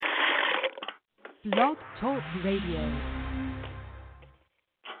Blog Talk Radio.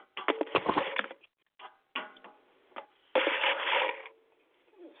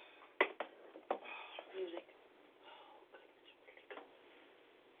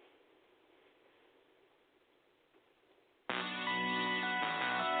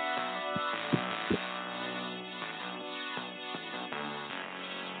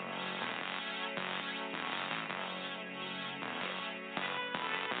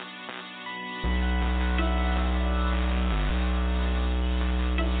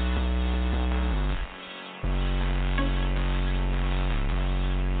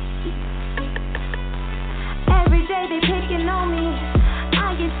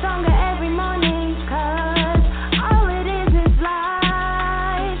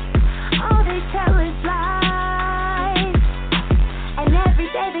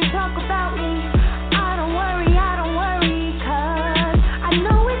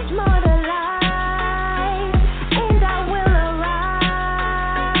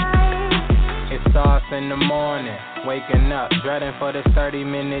 In the morning, waking up, dreading for this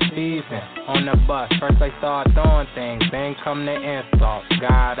 30-minute season. On the bus, first they start throwing things, then come the insult.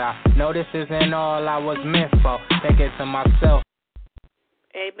 God, I know this isn't all I was meant for. Thinking to myself,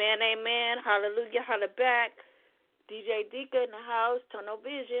 amen, amen, hallelujah, holla back. DJ Dika in the house, Tunnel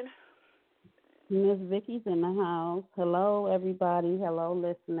Vision. Miss Vicky's in the house. Hello, everybody. Hello,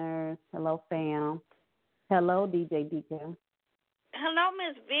 listeners. Hello, fam. Hello, DJ Dika. Hello,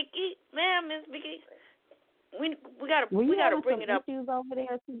 Miss Vicky. Ma'am, Miss Vicky. We gotta bring it up. Issues over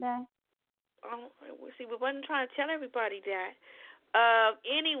there today? See, we wasn't trying to tell everybody that.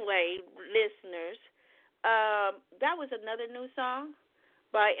 Anyway, listeners, that was another new song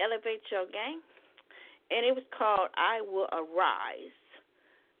by Elevate Your Game, and it was called "I Will Arise."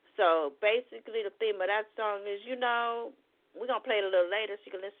 So basically, the theme of that song is, we're gonna play it a little later so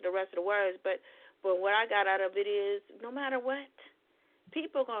you can listen to the rest of the words. But what I got out of it is, no matter what,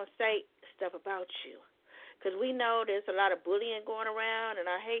 people gonna say stuff about you. Because we know there's a lot of bullying going around, and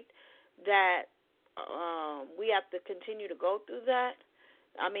I hate that we have to continue to go through that.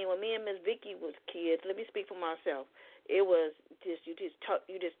 I mean, when me and Miss Vicky was kids, let me speak for myself. It was just you just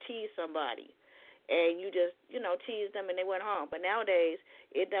tease somebody, and you just tease them, and they went home. But nowadays,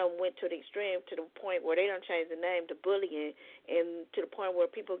 it done went to the extreme, to the point where they done changed the name to bullying, and to the point where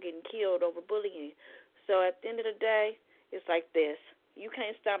people getting killed over bullying. So at the end of the day, it's like this: you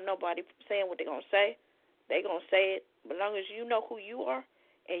can't stop nobody from saying what they're gonna say. They gonna say it, but as long as you know who you are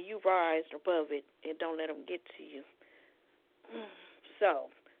and you rise above it and don't let them get to you. So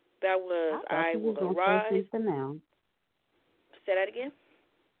that was I Will Arise. Say something else. Say that again.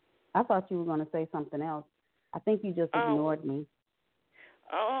 I thought you were going to say something else. I think you just ignored me.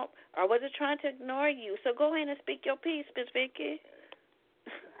 Oh, I wasn't trying to ignore you. So go ahead and speak your piece, Miss Vicky.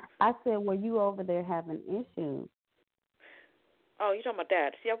 I said, were you over there having issues? Oh, you talking about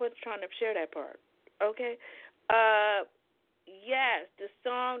that? See, I wasn't trying to share that part. Okay. Yes, the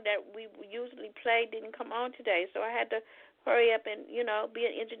song that we usually play didn't come on today, so I had to hurry up and, be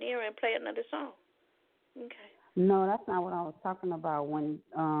an engineer and play another song. Okay. No, that's not what I was talking about when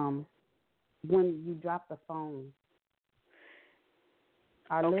you dropped the phone.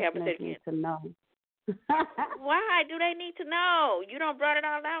 Our listeners need to know. Why do they need to know? You don't brought it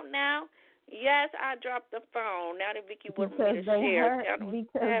all out now. Yes, I dropped the phone. Now that Vicky wanted me to share.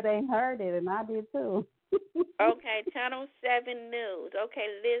 Because they heard it, and I did too. Okay, Channel 7 News.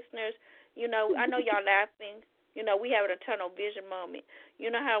 Okay, listeners, I know y'all laughing. We having a tunnel vision moment. You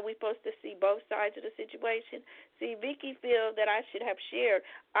know how we supposed to see both sides of the situation? See, Vicky feels that I should have shared.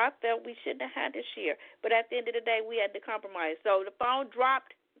 I felt we shouldn't have had to share. But at the end of the day, we had to compromise. So the phone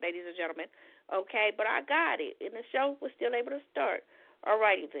dropped, ladies and gentlemen. Okay, but I got it, and the show was still able to start. All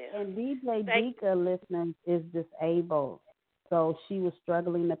righty then. And DJ Dika, listeners, is disabled, so she was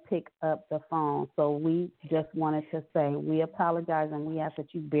struggling to pick up the phone. So we just wanted to say we apologize, and we ask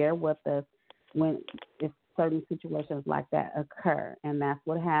that you bear with us if certain situations like that occur. And that's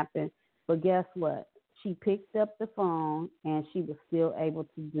what happened. But guess what? She picked up the phone, and she was still able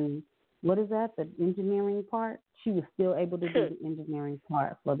to do, what is that, the engineering part? She was still able to do the engineering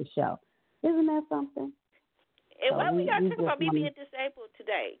part for the show. Isn't that something? And why we got to talk about me being disabled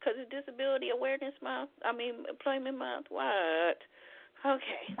today? Because it's Disability Awareness Month? Employment Month? What?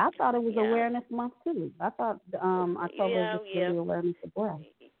 Okay. I thought it was Awareness Month, too. I thought October was Disability Awareness as well.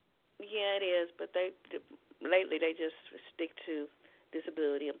 Yeah, it is, but lately they just stick to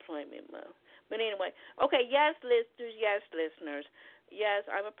Disability Employment Month. But anyway, okay, yes, listeners. Yes,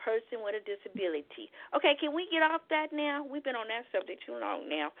 I'm a person with a disability. Okay, can we get off that now? We've been on that subject too long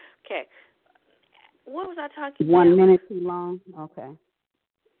now. Okay. What was I talking about? 1 minute too long? Okay.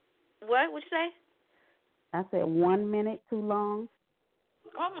 What would you say? I said 1 minute too long.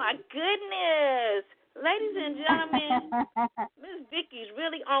 Oh my goodness, ladies and gentlemen, Miss Vicky's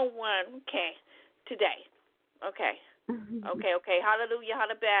really on one. Okay, today. Okay. Hallelujah,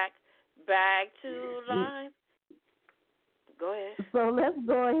 holla back. Back to life. Go ahead. So let's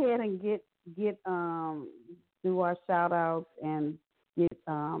go ahead and get do our shout outs and get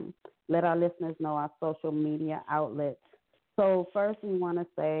let our listeners know our social media outlets. So first we want to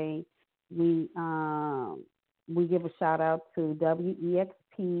say we give a shout out to WEXP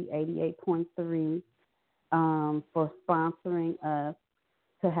 88.3 for sponsoring us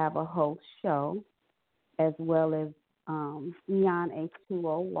to have a host show, as well as Eon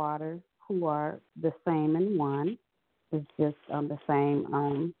H2O Water, who are the same in one. It's just the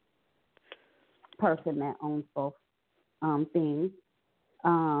same person that owns both things.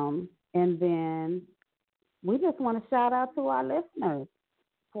 And then we just want to shout out to our listeners,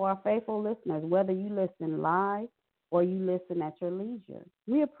 for our faithful listeners, whether you listen live or you listen at your leisure.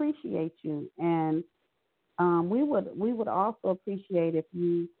 We appreciate you, and we would also appreciate if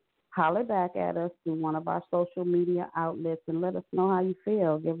you holler back at us through one of our social media outlets and let us know how you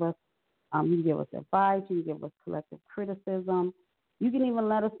feel. Give us you can give us advice, you can give us collective criticism. You can even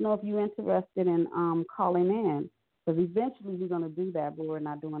let us know if you're interested in calling in, because eventually we're going to do that, but we're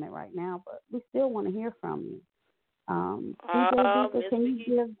not doing it right now. But we still want to hear from you. DJ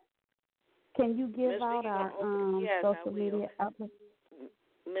Vika, can you give out our social media outlets?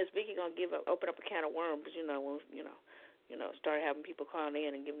 Miss Vicky gonna open up a can of worms, start having people calling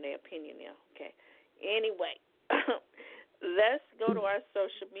in and giving their opinion now. Okay. Anyway, let's go to our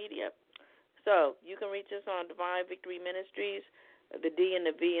social media. So you can reach us on Divine Victory Ministries. The D and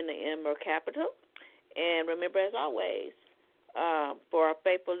the V and the M are capital. And remember, as always, for our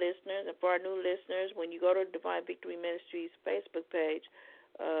faithful listeners and for our new listeners, when you go to Divine Victory Ministries Facebook page,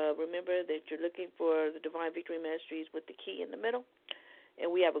 remember that you're looking for the Divine Victory Ministries with the key in the middle.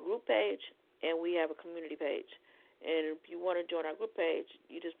 And we have a group page and we have a community page. And if you want to join our group page,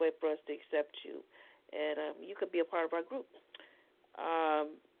 you just wait for us to accept you. And you could be a part of our group. Our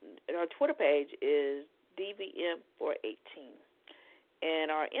Twitter page is DVM418.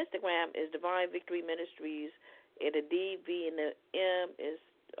 And our Instagram is Divine Victory Ministries. And the D, V, and the M is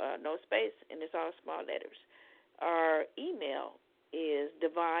no space, and it's all small letters. Our email is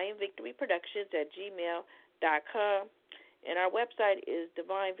divinevictoryproductions@gmail.com. And our website is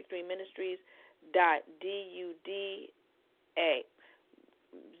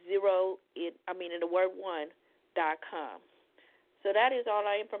divinevictoryministries.duda.com. So that is all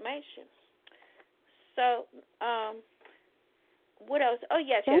our information. So, what else? Oh,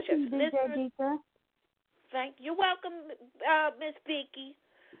 yes. Thank you, DJ Vika. Thank you. You're welcome, Miss Vicky.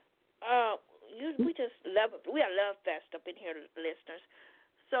 We just love it. We are love fest up in here, listeners.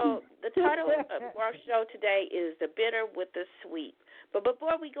 So the title of our show today is The Bitter with the Sweet. But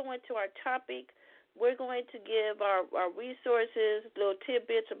before we go into our topic, we're going to give our resources, little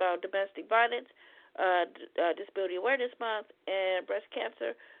tidbits about domestic violence, Disability Awareness Month, and Breast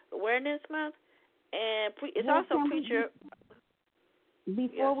Cancer Awareness Month. And it's also Preacher.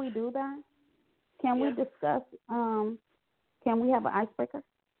 Before we do that, can we discuss, can we have an icebreaker?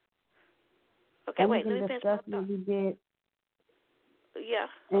 Okay, wait, let me discuss what we did. Yeah,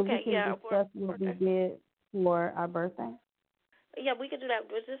 and we can discuss what we did for our birthday. Yeah, we can do that.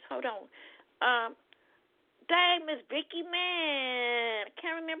 But just hold on. Dang, Miss Vicky, man. I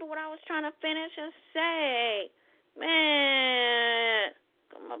can't remember what I was trying to finish and say. Man,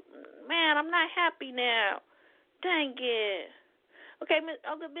 I'm not happy now. Dang it. Okay, Miss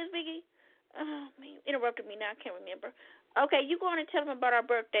Vicky. Oh, man, you interrupted me now. I can't remember. Okay, you go on and tell them about our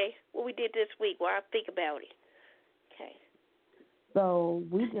birthday, what we did this week while I think about it. Okay. So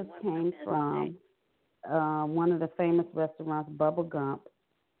we just came from one of the famous restaurants, Bubba Gump,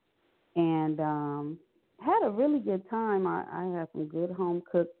 and had a really good time. I had some good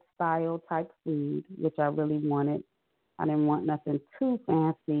home-cooked style type food, which I really wanted. I didn't want nothing too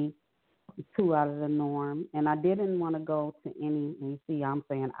fancy, too out of the norm, and I didn't want to go to any, you see, I'm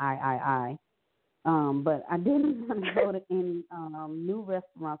saying but I didn't want to go to any new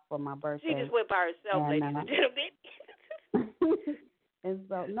restaurants for my birthday. She just went by herself, ladies and gentlemen. And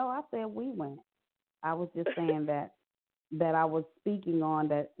so, no, I said we went. I was just saying that I was speaking on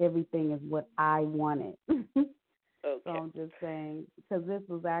that everything is what I wanted. Okay. So I'm just saying, because this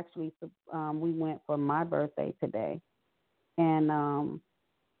was actually, we went for my birthday today. And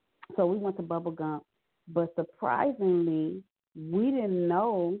so we went to Bubba Gump. But surprisingly, we didn't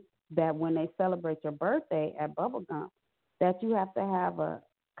know that when they celebrate your birthday at Bubba Gump, that you have to have a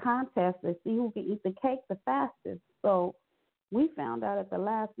contest to see who can eat the cake the fastest. So we found out at the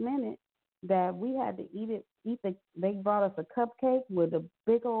last minute that we had to they brought us a cupcake with a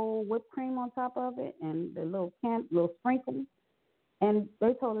big old whipped cream on top of it and the little sprinkles. And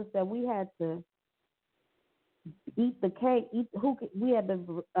they told us that we had to eat the cake. We had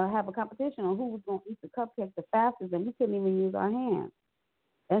to have a competition on who was going to eat the cupcake the fastest, and we couldn't even use our hands.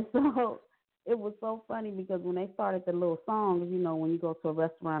 And so it was so funny because when they started the little songs, when you go to a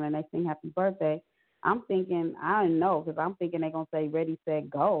restaurant and they sing Happy Birthday, I'm thinking, I don't know, because I'm thinking they're going to say Ready, Set,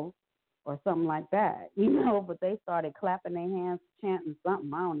 Go or something like that, but they started clapping their hands, chanting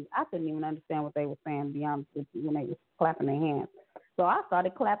something. I couldn't even understand what they were saying, to be honest with you, when they were clapping their hands. So I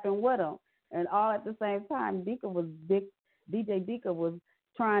started clapping with them. And all at the same time, DJ Dika was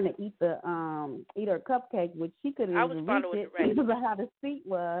trying to eat her cupcake, which she couldn't even reach it because of how the seat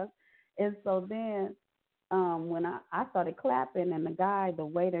was. And so then when I started clapping, and the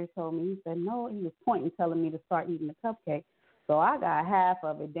waiter told me, he said, no, he was pointing, telling me to start eating the cupcake. So I got half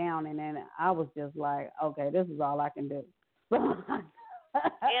of it down, and then I was just like, okay, this is all I can do. And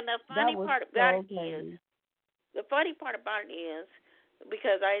the funny part about it is,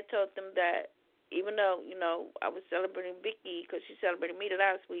 because I told them that even though, I was celebrating Vicky because she celebrated me the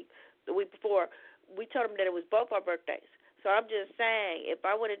week before, we told them that it was both our birthdays. So I'm just saying, if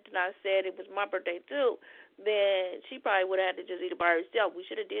I would have not said it was my birthday too, then she probably would have had to just eat it by herself. We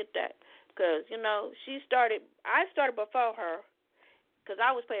should have did that because, I started before her because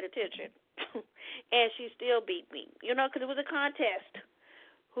I was paying attention, and she still beat me, because it was a contest.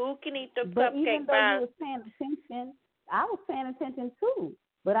 Who can eat the but cupcake by... But even though you was paying attention, I was paying attention too,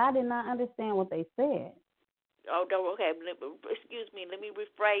 but I did not understand what they said. Oh, no, okay. Excuse me. Let me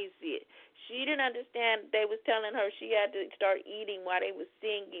rephrase it. She didn't understand. They was telling her she had to start eating while they was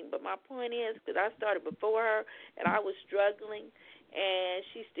singing. But my point is, because I started before her, and I was struggling, and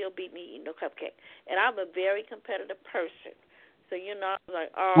she still beat me eating the cupcake. And I'm a very competitive person. So, I was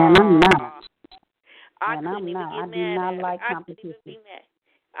like, oh. And I'm not. I couldn't even get mad. I do not like competition.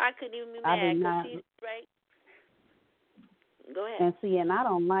 I couldn't even be mad because she's straight. Go ahead. And I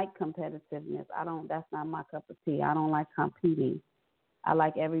don't like competitiveness. That's not my cup of tea. I don't like competing. I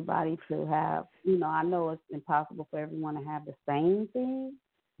like everybody to have, I know it's impossible for everyone to have the same thing,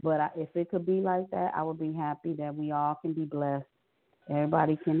 but if it could be like that, I would be happy that we all can be blessed.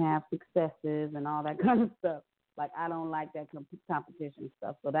 Everybody can have successes and all that kind of stuff. Like, I don't like that competition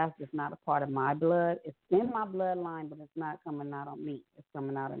stuff. So that's just not a part of my blood. It's in my bloodline, but it's not coming out on me. It's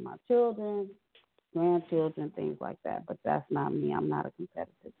coming out in my children, grandchildren, things like that. But that's not me. I'm not a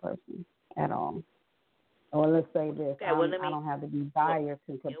competitive person at all. Or let's say this, I don't have the desire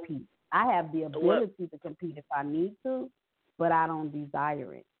to compete. I have the ability to compete if I need to, but I don't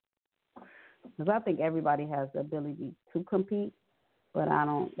desire it. Because I think everybody has the ability to compete, but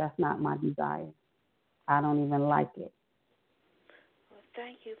that's not my desire. I don't even like it. Well,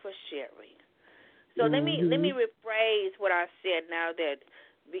 thank you for sharing. So let me rephrase what I said now that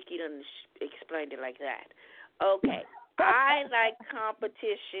Vicky done explained it like that. Okay, I like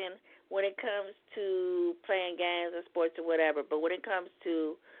competition when it comes to playing games and sports or whatever, but when it comes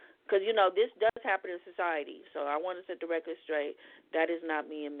to, because, this does happen in society, so I want to set the record straight. That is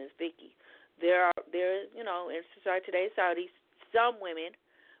not me and Miss Vicky. There is, in society, today's society, some women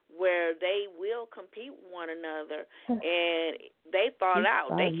where they will compete with one another, and they fall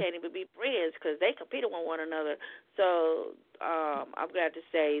out. They can't even be friends because they compete with one another. So I'm glad to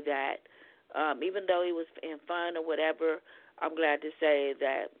say that even though it was in fun or whatever, I'm glad to say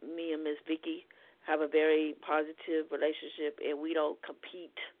that me and Miss Vicky have a very positive relationship, and we don't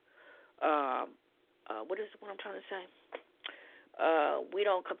compete. What I'm trying to say? We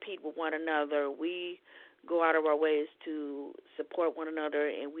don't compete with one another. We go out of our ways to support one another,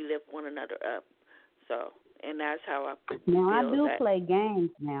 and we lift one another up. So, and that's how I feel. Now, I do play games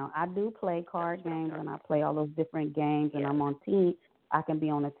now. I do play card games, and I play all those different games, and I'm on team. I can be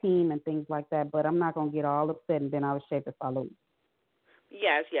on a team and things like that, but I'm not going to get all upset and bent out of shape if I lose.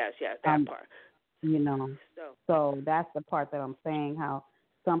 Yes, that part. So that's the part that I'm saying, how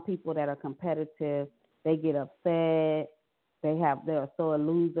some people that are competitive, they get upset, they're so a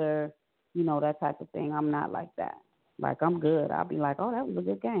loser, that type of thing. I'm not like that. Like, I'm good. I'll be like, oh, that was a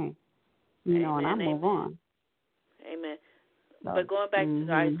good game. And I move on. Amen. So, but going back to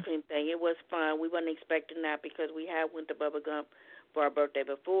the ice cream thing, it was fun. We wasn't expecting that because we had went to Bubba Gump for our birthday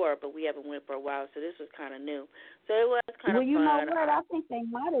before, but we haven't went for a while, so this was kind of new. So it was kind of fun. Well, you know what? I think they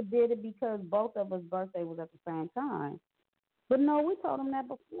might have did it because both of us' birthday was at the same time. But no, we told them that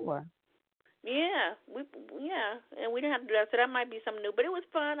before. Yeah, and we didn't have to do that, so that might be something new. But it was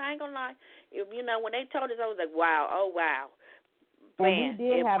fun. I ain't gonna lie. When they told us, I was like, wow, oh wow. And we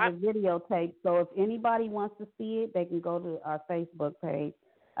did have a videotape, so if anybody wants to see it, they can go to our Facebook page.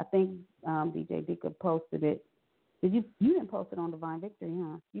 I think DJ Dika posted it. You didn't post it on Divine Victory,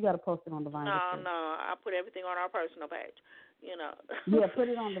 huh? You got to post it on Divine Victory. No, I put everything on our personal page. Yeah, put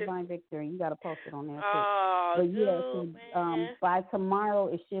it on Divine Victory. You got to post it on there too. Oh, but yeah, man. By tomorrow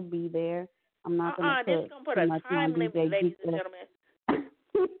it should be there. I'm not gonna put too much on limit, DJ ladies Dika. and gentlemen.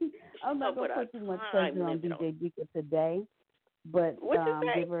 I'm not gonna put too much pressure on DJ Dika today, but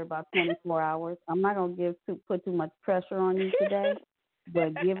give her about 24 hours. I'm not gonna put too much pressure on you today,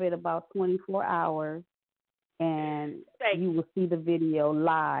 but give it about 24 hours, and you will see the video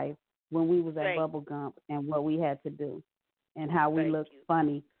live when we was at Bubble Gump and what we had to do. And how we looked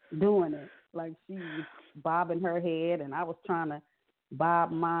funny doing it. Like she was bobbing her head, and I was trying to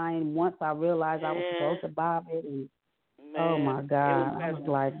bob mine. Once I realized I was supposed to bob it, and oh my God, I was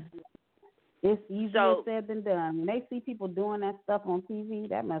like, it's easier said than done. When they see people doing that stuff on TV,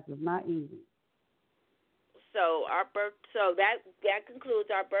 that mess is not easy. So that concludes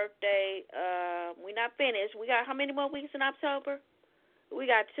our birthday. We're not finished. We got how many more weeks in October? We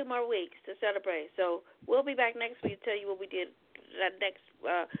got 2 more weeks to celebrate. So we'll be back next week to tell you what we did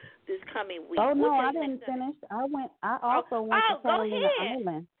this coming week. Oh, no, I didn't finish. I also went to Catalina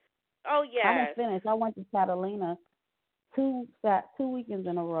Island. Oh, yeah. I didn't finish. I went to Catalina 2 weekends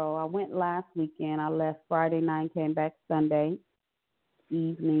in a row. I went last weekend. I left Friday night, came back Sunday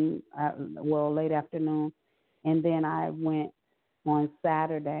evening, late afternoon. And then I went on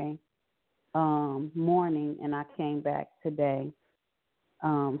Saturday morning, and I came back today.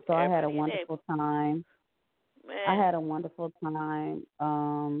 So I had a wonderful time. Man. I had a wonderful time.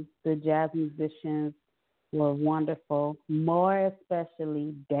 The jazz musicians were wonderful, more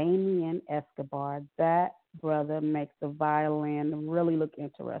especially Damien Escobar. That brother makes the violin really look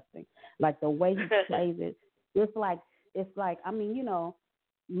interesting. Like the way he plays it, it's like I mean,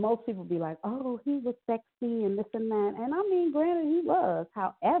 most people be like, oh, he was sexy and this and that. And I mean, granted, he was.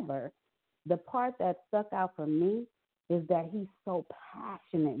 However, the part that stuck out for me is that he's so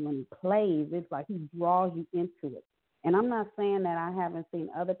passionate when he plays. It's like he draws you into it. And I'm not saying that I haven't seen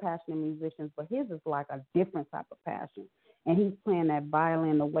other passionate musicians, but his is like a different type of passion. And he's playing that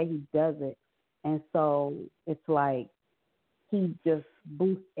violin the way he does it. And so it's like he just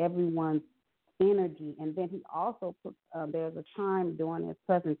boosts everyone's energy. And then he also puts, there's a time during his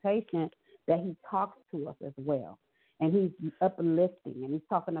presentation that he talks to us as well. And he's uplifting, and he's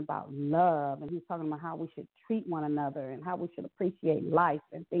talking about love, and he's talking about how we should treat one another and how we should appreciate life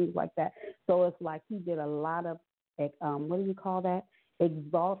and things like that. So it's like he did a lot of, what do you call that?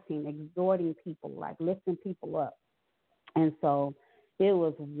 Exhorting people, like lifting people up. And so it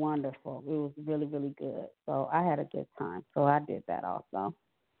was wonderful. It was really, really good. So I had a good time. So I did that also.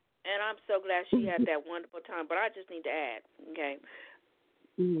 And I'm so glad she had that wonderful time. But I just need to add, okay?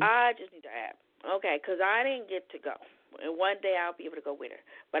 Mm-hmm. I just need to add. Okay, because I didn't get to go. And one day I'll be able to go with her.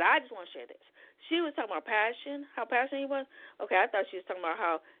 But I just want to share this. She was talking about passion, how passionate he was. Okay, I thought she was talking about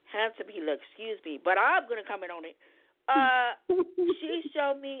how handsome he looked. Excuse me. But I'm going to comment on it. She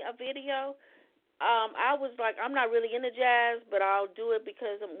showed me a video. I was like, I'm not really into jazz, but I'll do it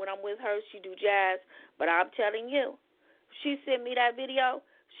because when I'm with her, she do jazz. But I'm telling you, she sent me that video.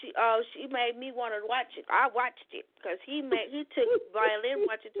 She made me want to watch it. I watched it because he took violin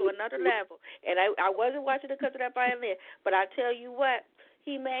watching to another level, and I wasn't watching it because of that violin. But I tell you what,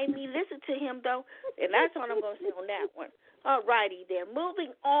 he made me listen to him though, and that's all I'm going to say on that one. All righty then,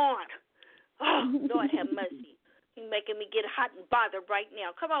 moving on. Oh, Lord have mercy. He's making me get hot and bothered right now.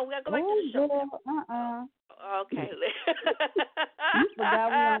 Come on, we got to go back to the show. Okay. You forgot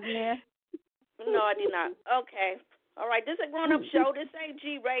we on there. No, I did not. Okay. All right, this is a grown-up show. This ain't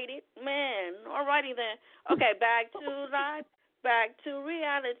G-rated. Man, all righty then. Okay, back to life, back to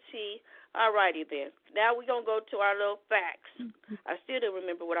reality. All righty then. Now we're going to go to our little facts. I still don't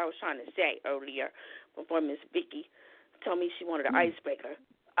remember what I was trying to say earlier before Miss Vicky told me she wanted an icebreaker.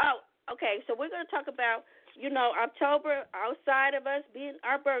 Oh, okay, so we're going to talk about, October, outside of us being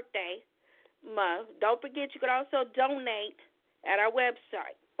our birthday month. Don't forget you could also donate at our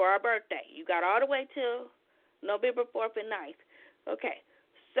website for our birthday. You got all the way till November 4th and 9th. Okay,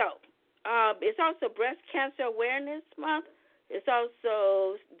 so it's also Breast Cancer Awareness Month. It's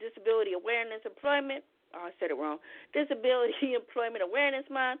also Disability Awareness Employment. Oh, I said it wrong. Disability Employment Awareness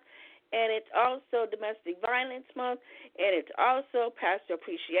Month. And it's also Domestic Violence Month. And it's also Pastor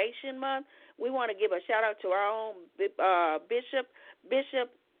Appreciation Month. We want to give a shout-out to our own Bishop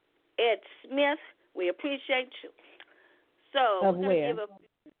Ed Smith. We appreciate you. So of we're where? going to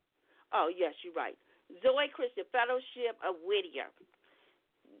give oh, yes, you're right. Zoe Christian Fellowship of Whittier.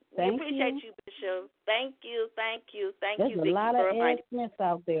 We appreciate you, Bishop. Thank you. There's you, a lot of Ed Smiths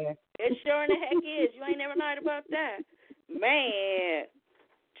out there. It sure in the heck is. You ain't never lied about that. Man.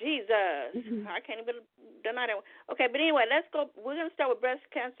 Jesus. I can't even deny that one. Okay, but anyway, let's go. We're going to start with Breast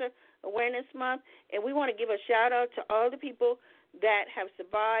Cancer Awareness Month, and we want to give a shout-out to all the people that have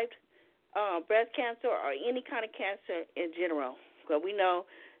survived breast cancer or any kind of cancer in general, because we know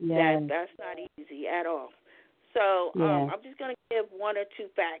that that's not easy at all. So I'm just going to give one or two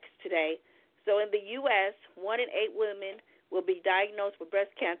facts today. So in the U.S., 1 in 8 women will be diagnosed with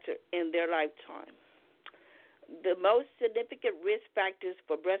breast cancer in their lifetime. The most significant risk factors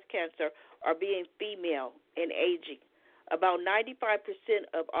for breast cancer are being female and aging. About 95%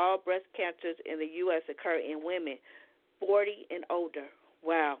 of all breast cancers in the U.S. occur in women 40 and older.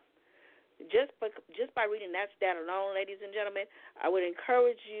 Wow. Just by reading that stat alone, ladies and gentlemen, I would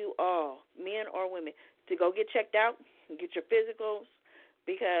encourage you all, men or women, to go get checked out and get your physicals,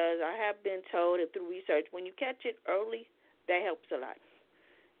 because I have been told and through research, when you catch it early, that helps a lot.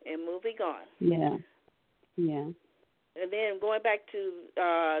 And moving on. Yeah. Yeah. And then going back to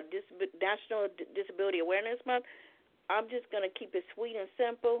National Disability Awareness Month, I'm just going to keep it sweet and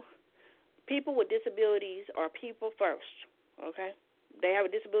simple. People with disabilities are people first, okay? They have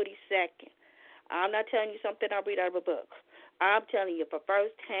a disability second. I'm not telling you something I read out of a book. I'm telling you for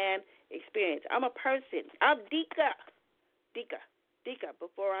first-hand experience. I'm a person. I'm Dika,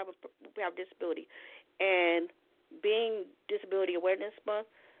 before I have disability. And being Disability Awareness Month,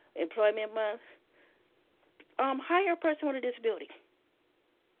 Employment Month, hire a person with a disability.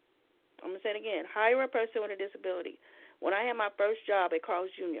 I'm going to say it again. Hire a person with a disability. When I had my first job at Carl's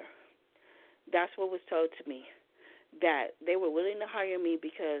Jr., that's what was told to me, that they were willing to hire me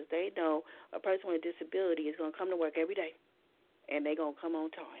because they know a person with a disability is going to come to work every day, and they're going to come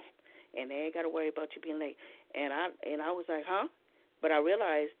on time, and they ain't got to worry about you being late. And I was like, huh? But I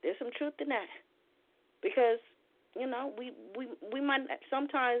realized there's some truth in that, because, you know, we might,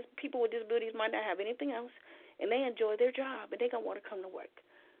 sometimes people with disabilities might not have anything else, and they enjoy their job, and they're going to want to come to work.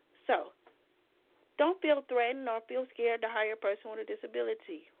 So don't feel threatened or feel scared to hire a person with a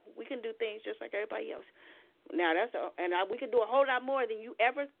disability. We can do things just like everybody else. Now, we can do a whole lot more than you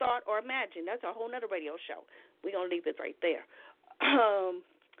ever thought or imagined. That's a whole other radio show. We're going to leave it right there.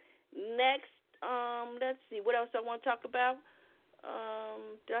 Next, let's see. What else I want to talk about?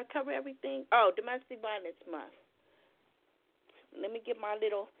 Did I cover everything? Oh, Domestic Violence Month. Let me get my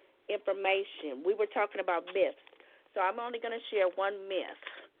little information. We were talking about myths, so I'm only going to share one myth,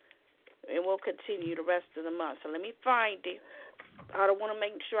 and we'll continue the rest of the month. So let me find it. I don't want to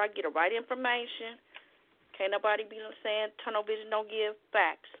make sure I get the right information. Can't nobody be saying tunnel vision don't give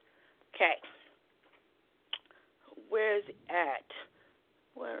facts. Okay. Where is it at?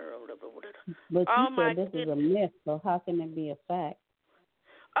 Where? But you said this is a myth, so how can it be a fact?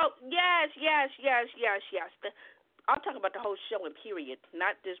 Oh, yes. I'm talking about the whole show and period,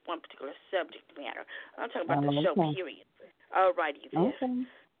 not this one particular subject matter. I'm talking about the show period. All righty then. Okay.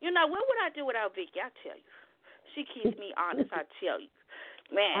 You know, what would I do without Vicky? I tell you. She keeps me honest, I tell you.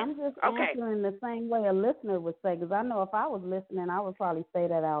 Man. I'm just answering the same way a listener would say, because I know if I was listening, I would probably say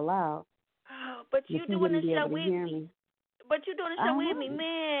that out loud. Oh, but you doing the show with me. But you doing the show with me,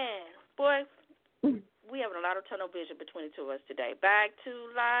 man. Boy, we having a lot of tunnel vision between the two of us today. Back to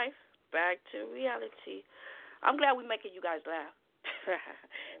life, back to reality. I'm glad we're making you guys laugh.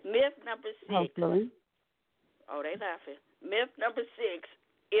 Myth number 6. Hopefully. Oh, they laughing. Myth number 6.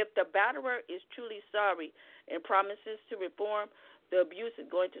 If the batterer is truly sorry and promises to reform, the abuse is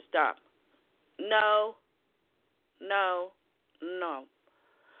going to stop. No.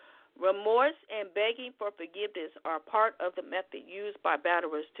 Remorse and begging for forgiveness are part of the method used by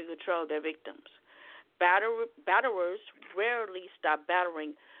batterers to control their victims. Batterers rarely stop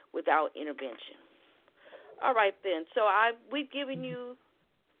battering without intervention. All right, then. So we've given you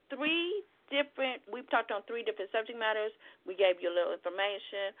we've talked on 3 different subject matters. We gave you a little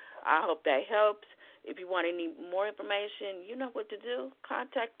information. I hope that helps. If you want any more information, you know what to do.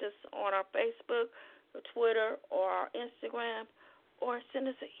 Contact us on our Facebook or Twitter or our Instagram, or send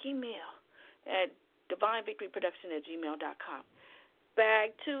us an email at divinevictoryproduction@gmail.com. Back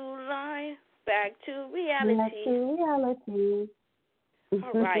to life, back to reality. Back to reality.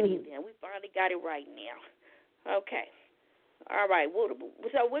 All righty then. We finally got it right now. Okay. All right.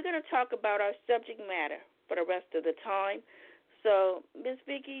 So we're going to talk about our subject matter for the rest of the time. So, Miss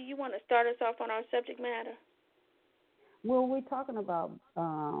Vicki, you want to start us off on our subject matter? Well, we're talking about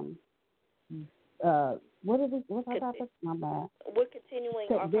what's our topic? My bad. We're continuing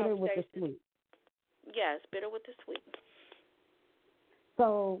our bitter conversation. With the sweet. Yes, bitter with the sweet.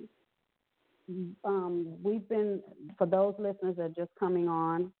 So, we've been, for those listeners that are just coming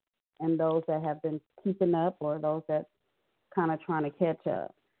on, and those that have been keeping up, or those that kind of trying to catch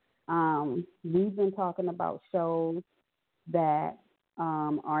up, we've been talking about shows that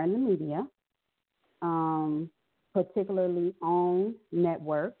are in the media, particularly OWN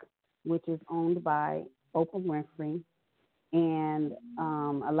Network, which is owned by Oprah Winfrey. And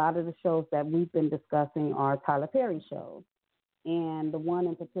a lot of the shows that we've been discussing are Tyler Perry shows. And the one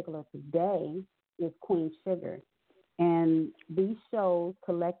in particular today is Queen Sugar. And these shows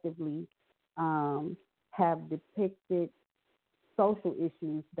collectively have depicted social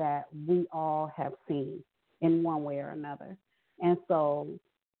issues that we all have seen in one way or another. And so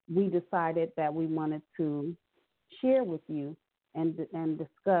we decided that we wanted to share with you and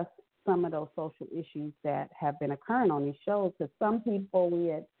discuss some of those social issues that have been occurring on these shows. Because some people, we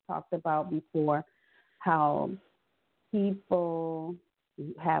had talked about before how people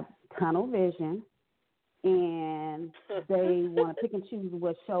have tunnel vision and they want to pick and choose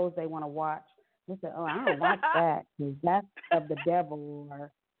what shows they want to watch. They say, oh, I don't watch that because that's of the devil,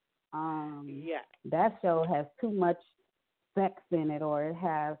 or that show has too much sex in it, or it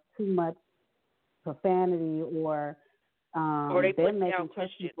has too much profanity, or they're making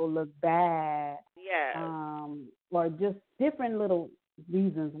church people look bad. Or just different little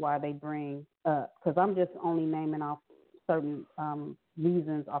reasons why they bring up. Because I'm just only naming off certain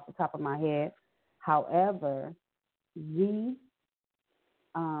reasons off the top of my head. However, we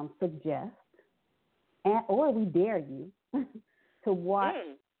suggest or we dare you to watch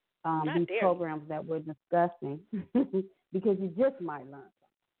these programs that we're discussing because you just might learn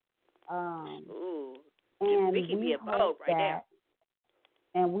something. And we can be bold right now.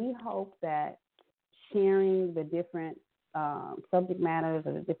 And we hope that sharing the different subject matters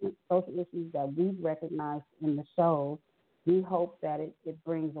or the different social issues that we've recognized in the shows, we hope that it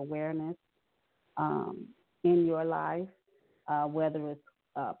brings awareness in your life, whether it's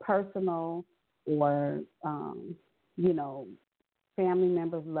personal or, family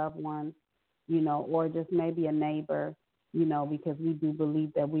members, loved ones, or just maybe a neighbor, because we do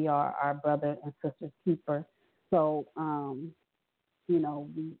believe that we are our brother and sister's keeper. So, we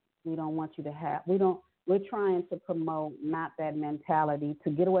don't want you to have, we're trying to promote not that mentality, to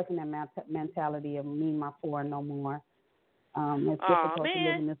get away from that mentality of me, my four, no more. It's difficult to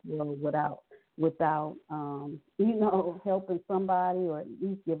live in this world without helping somebody or at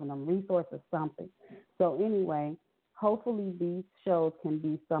least giving them resources, something. So anyway, hopefully these shows can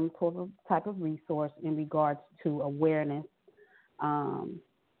be some sort of type of resource in regards to awareness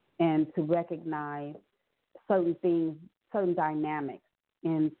and to recognize certain things, certain dynamics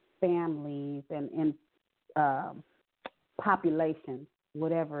in families and in populations,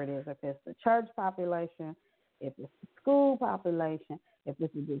 whatever it is, if it's the church population, if it's the school population, if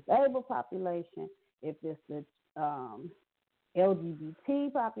it's the disabled population, if it's the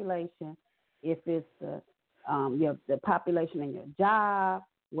LGBT population, if it's the population in your job,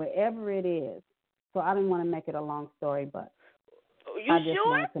 wherever it is. So I didn't want to make it a long story, but you I just sure?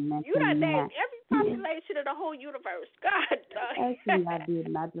 wanted to mention you done that. named every population of the whole universe. God, actually, I did,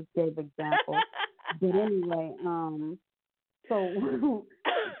 and I just gave examples. But anyway, so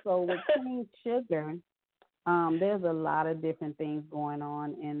with Queen Sugar, there's a lot of different things going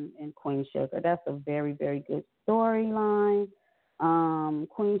on in Queen Sugar. That's a very, very good storyline.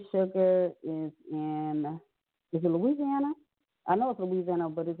 Queen Sugar is it Louisiana? I know it's Louisiana,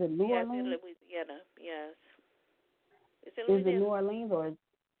 but is it New Orleans? Yes, in Louisiana, yes. It's in Is Louisiana. it New Orleans or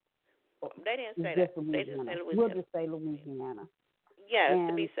they didn't say just that. Louisiana? They just said Louisiana. We'll just say Louisiana. Yes, and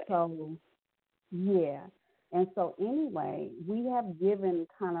to be safe. So, yeah. And so anyway, we have given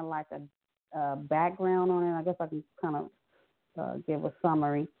kind of like a background on it. I guess I can kind of give a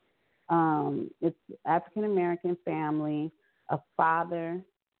summary. It's African-American family, a father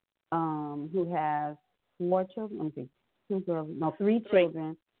who has 4 children. Let me see, 2 girls, no, 3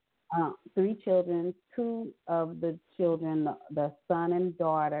 children. 3 children. 2 of the children, the son and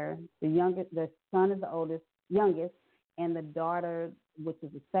daughter. The son is the youngest, and the daughter, which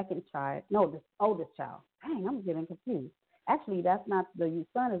is the second child. No, the oldest child. Dang, I'm getting confused. Actually, the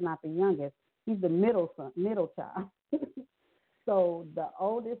son is not the youngest. He's the middle child. So the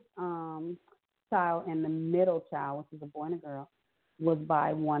oldest child and the middle child, which is a boy and a girl, was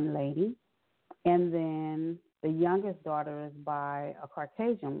by one lady, and then the youngest daughter is by a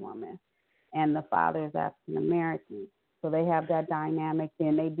Caucasian woman, and the father is African American. So they have that dynamic.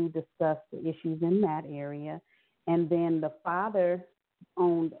 Then they do discuss the issues in that area, and then the father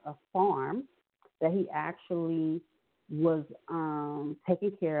owned a farm that he actually was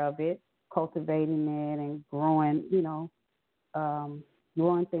taking care of it, cultivating it and growing,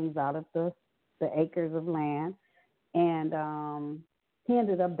 growing things out of the acres of land. And he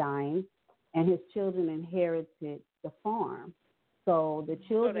ended up dying, and his children inherited the farm. So the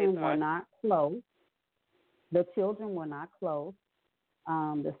children were not close.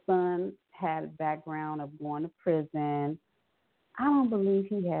 The son had a background of going to prison. I don't believe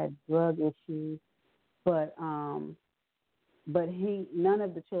he had drug issues, but none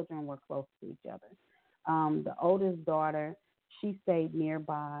of the children were close to each other. The oldest daughter, she stayed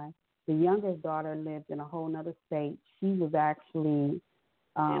nearby. The youngest daughter lived in a whole other state. She was actually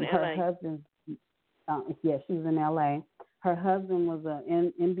her husband's. She was in L.A. Her husband was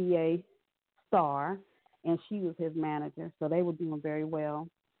an NBA star, and she was his manager. So they were doing very well.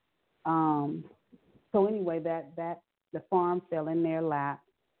 So anyway, that the farm fell in their lap.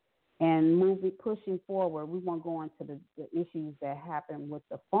 And pushing forward, we won't go into the issues that happened with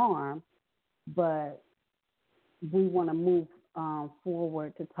the farm, but we want to move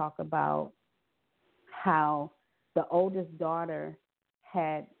forward to talk about how the oldest daughter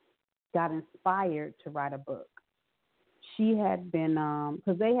got inspired to write a book. She had been,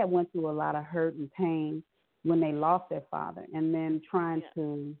 because they had went through a lot of hurt and pain when they lost their father, and then trying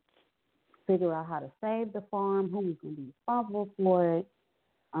to figure out how to save the farm, who was going to be responsible for it.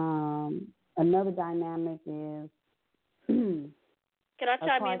 Another dynamic is can I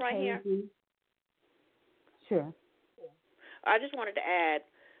chime in right here? Sure. I just wanted to add,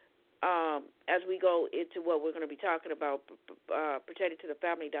 as we go into what we're going to be talking about pertaining to the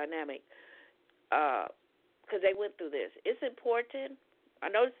family dynamic, because they went through this. It's important. I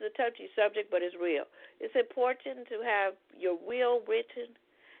know this is a touchy subject, but it's real. It's important to have your will written,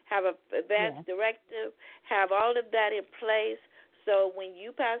 have a advance directive, have all of that in place. So when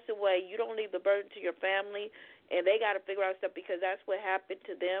you pass away, you don't leave the burden to your family, and they got to figure out stuff, because that's what happened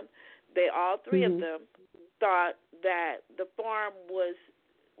to them. They all three of them thought that the farm was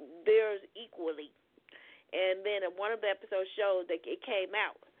theirs equally. And then in one of the episodes showed that it came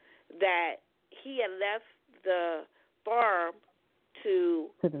out that he had left the farm to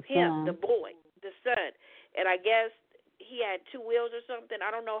him, the boy, the son. And I guess he had two wills or something. I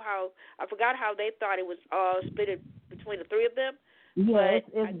don't know how. I forgot how they thought it was all split between the three of them. Yeah,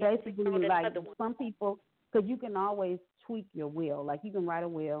 it's basically like some people, because you can always tweak your will. Like you can write a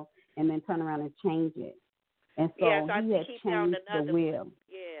will and then turn around and change it. And so he had changed the will.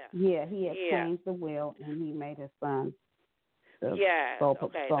 Yeah, he had changed the will, and he made his son the sole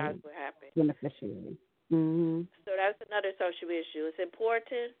that's what happened. Beneficiary. So that's another social issue. It's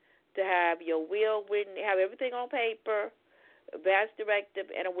important to have your will written, have everything on paper, advance directive,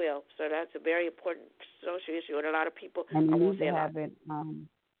 and a will. So that's a very important social issue, and a lot of people. And you need to have it.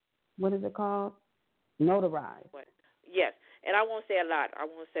 What is it called? Notarized. Yes, and I won't say a lot. I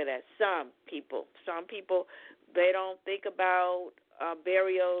won't say that. Some people, they don't think about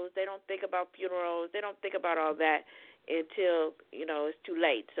burials. They don't think about funerals. They don't think about all that until it's too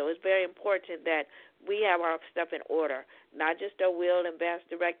late. So it's very important that we have our stuff in order, not just a will and advance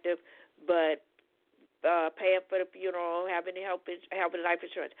directive, but paying for the funeral, having help with life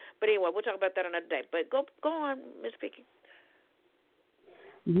insurance. But anyway, we'll talk about that another day. But go on, Ms. Vicky.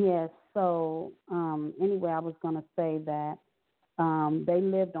 Yes. So anyway, I was going to say that they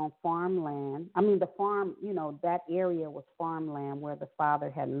lived on farmland. I mean, the farm, that area was farmland where the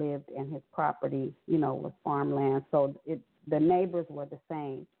father had lived, and his property, was farmland. So the neighbors were the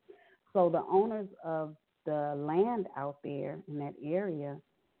same. So the owners of the land out there in that area,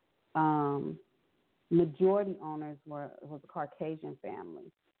 majority owners was a Caucasian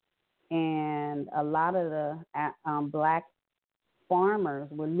family, and a lot of the black farmers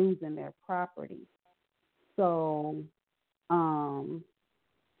were losing their property. So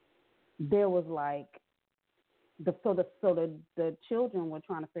there was like the children were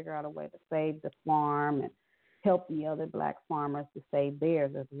trying to figure out a way to save the farm and help the other black farmers to save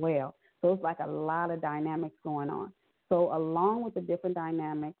theirs as well. So it's like a lot of dynamics going on. So along with the different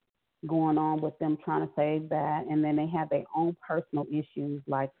dynamics going on with them trying to save that, and then they had their own personal issues,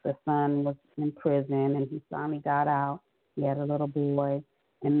 like the son was in prison and he finally got out. He had a little boy.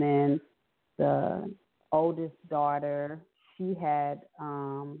 And then the oldest daughter, she had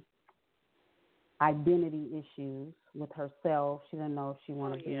identity issues with herself. She didn't know if she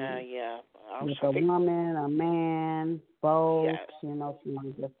wanted to be with a woman, a man, both. Yes. She didn't know if she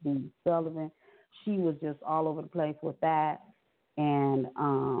wanted to just be celibate. She was just all over the place with that, and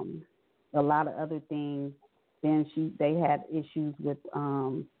a lot of other things. Then they had issues with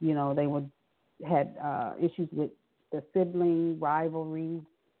had issues with the sibling rivalry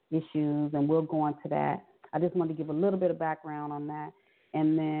issues, and we'll go into that. I just want to give a little bit of background on that.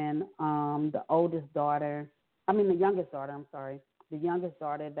 And then the youngest daughter,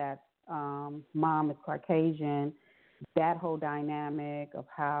 that mom is Caucasian, that whole dynamic of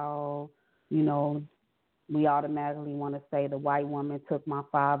how, we automatically want to say the white woman took my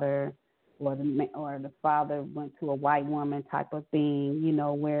father, or the father went to a white woman type of thing,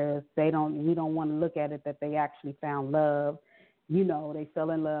 whereas we don't want to look at it that they actually found love, they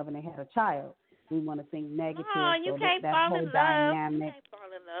fell in love and they had a child. We want to think negative. No, you can't fall in love. You can't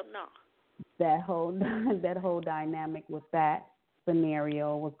fall in love, no. That whole dynamic with that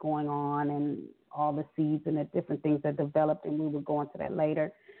scenario was going on, and all the seeds and the different things that developed, and we will go into that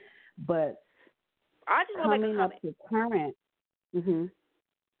later. But I just want to make a comment. Coming up to current.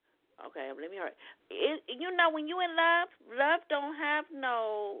 Okay, let me hurry. When you in love don't have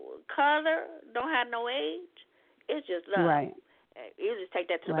no color, don't have no age. It's just love. Right. You just take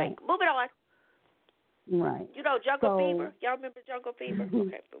that to the bank. Move it on. Right. Jungle Fever. Y'all remember Jungle Fever? Okay,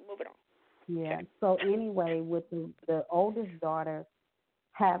 move it on. Yeah. Okay. So anyway, with the oldest daughter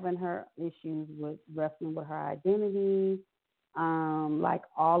having her issues with wrestling with her identity, like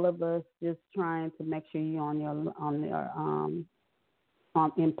all of us, just trying to make sure you're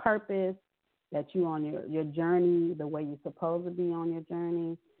in purpose, that you on your journey the way you're supposed to be on your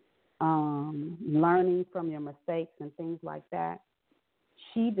journey, learning from your mistakes and things like that.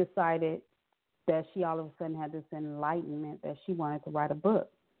 She decided that she all of a sudden had this enlightenment that she wanted to write a book,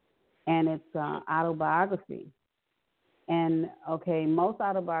 and it's autobiography. And okay, most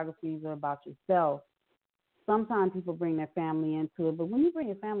autobiographies are about yourself. Sometimes people bring their family into it, but when you bring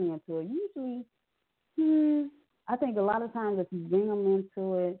your family into it, usually, I think a lot of times if you bring them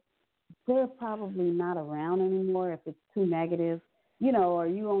into it, they're probably not around anymore if it's too negative, or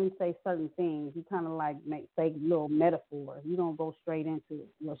you only say certain things. You kind of like say little metaphors. You don't go straight into it.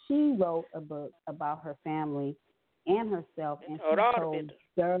 Well, she wrote a book about her family and herself, and she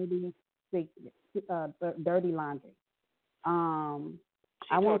told dirty laundry.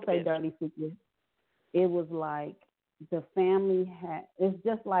 I won't say dirty secrets. It was like the family it's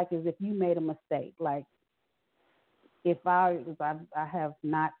just like as if you made a mistake. Like if I have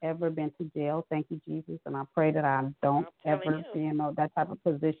not ever been to jail, thank you, Jesus, and I pray that I don't ever be in that type of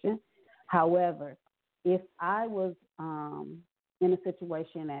position. However, if I was in a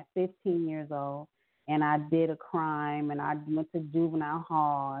situation at 15 years old and I did a crime and I went to juvenile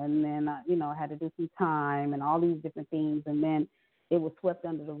hall and then, I had to do some time and all these different things, and then it was swept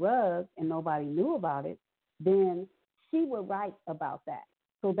under the rug and nobody knew about it, then she would write about that.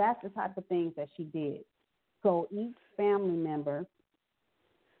 So that's the type of things that she did. So each family member,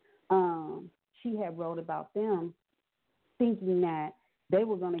 she had wrote about them thinking that they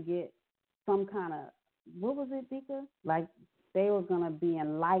were going to get some kind of, what was it, Dika? Like they were going to be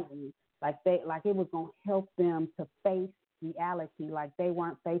enlightened. Like it was going to help them to face reality, like they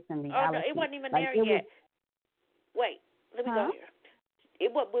weren't facing reality. Oh, no, it wasn't even there yet. Wait, let me go here.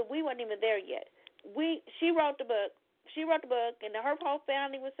 We weren't even there yet. She wrote the book. And her whole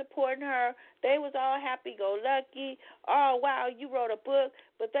family was supporting her. They was all happy-go-lucky. Oh, wow, you wrote a book.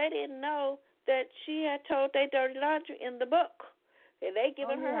 But they didn't know that she had told their dirty laundry in the book. And they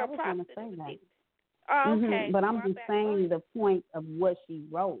giving her props. Oh, okay. But I'm just saying the point of what she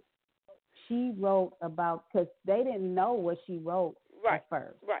wrote. She wrote about, because they didn't know what she wrote at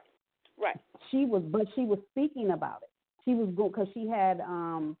first. Right. She was speaking about it. She was good because she had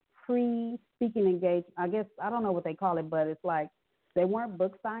pre-speaking engagement. I guess I don't know what they call it, but it's like they weren't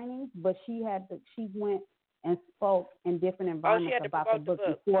book signings, but she went and spoke in different environments about the book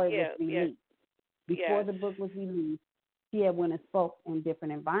before it was released. Before the book was released, she had went and spoke in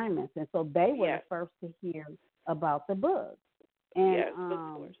different environments, and so they were the first to hear about the book. And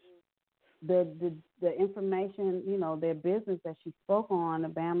the information, their business that she spoke on,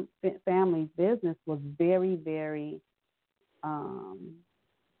 the family's business, was very, very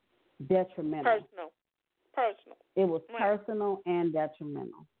detrimental. Personal. It was personal and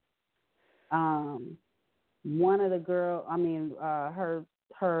detrimental. One of the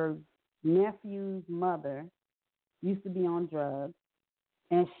her nephew's mother used to be on drugs,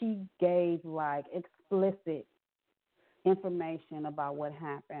 and she gave like explicit information about what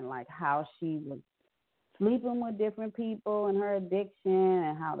happened, like how she was sleeping with different people and her addiction,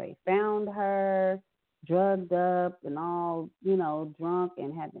 and how they found her drugged up and all, drunk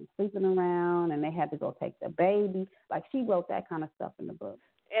and had been sleeping around, and they had to go take the baby. Like, she wrote that kind of stuff in the book.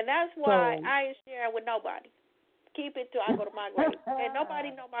 And that's why I ain't sharing with nobody. Keep it till I go to my grave. And nobody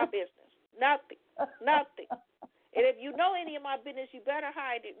know my business. Nothing. And if you know any of my business, you better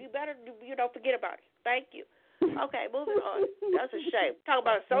hide it. You better, forget about it. Thank you. Okay, moving on. That's a shame. Talk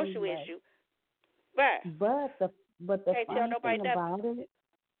about a social issue. But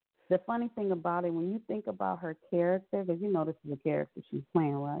the funny thing about it, when you think about her character, because this is a character she's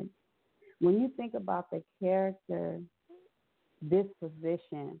playing, right? When you think about the character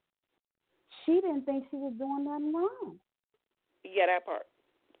disposition, she didn't think she was doing nothing wrong. Yeah, that part.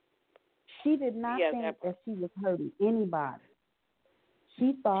 She did not think that she was hurting anybody.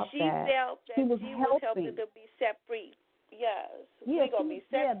 She thought she that felt that she was helping them to be set free. Yes. Yeah, we're gonna be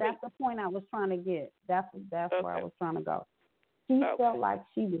set free. That's the point I was trying to get. That's where I was trying to go. She Okay. felt like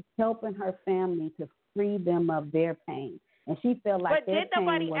she was helping her family to free them of their pain, and she felt like their pain was them.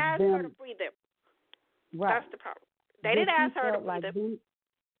 But did nobody ask her to free them? Right. That's the problem. They didn't ask her to free them.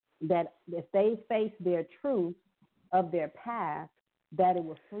 That if they faced their truth of their past, that it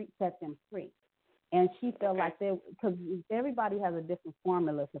would set them free. And she felt like because everybody has a different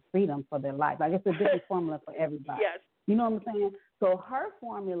formula to freedom for their life. Like it's a different formula for everybody. Yes. You know what I'm saying? So her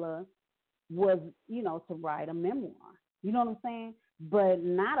formula was, to write a memoir. You know what I'm saying? But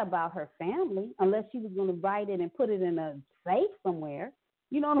not about her family, unless she was going to write it and put it in a safe somewhere.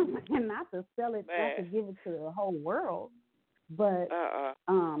 You know what I'm saying? Not to sell it, not to give it to the whole world. But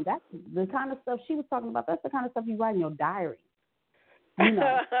that's the kind of stuff she was talking about. That's the kind of stuff you write in your diary. And,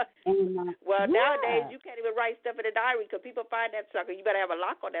 nowadays you can't even write stuff in a diary because people find that sucker. You better have a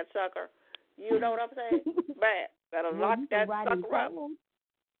lock on that sucker. You know what I'm saying? Man, better lock that sucker up.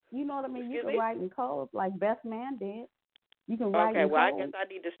 You know what I mean? You can write in codes like Best Man did. You can write in codes. I guess I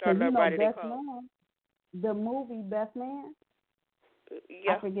need to start writing in codes. The movie Best Man,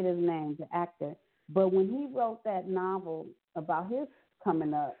 I forget his name, the actor. But when he wrote that novel about his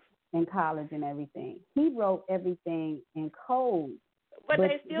coming up in college and everything, he wrote everything in code. But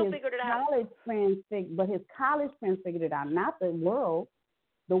they still figured it out. But his college friends figured it out, not the world.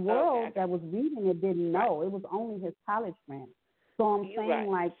 The world that was reading it didn't know. Right. It was only his college friends. So I'm saying,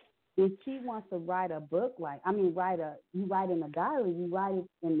 like, if she wants to write a book, you write in a diary, you write it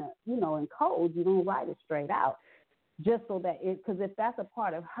in in code. You don't write it straight out, just so that because if that's a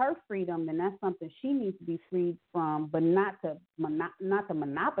part of her freedom, then that's something she needs to be freed from, but not to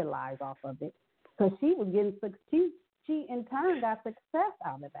monopolize off of it, because she was getting she in turn got success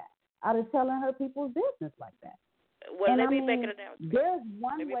out of that, out of telling her people's business like that. Well, let me make an announcement. There's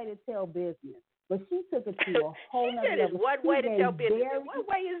one way to tell business, but she took it to a whole nother level. One way to tell business. What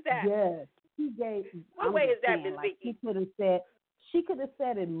way is that? Yes, she gave. What way is that, Ms. Vicky? She could have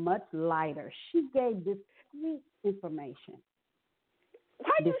said it much lighter. She gave discreet information.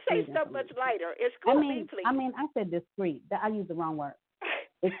 Why do you say so much lighter? Excuse me, please. I said discreet. I used the wrong word.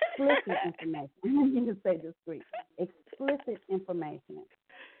 Explicit information. I didn't mean to say discreet. Explicit information.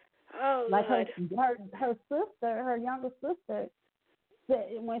 Oh, like Lord. her sister, her younger sister,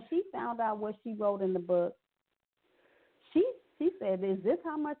 said when she found out what she wrote in the book, she said, "Is this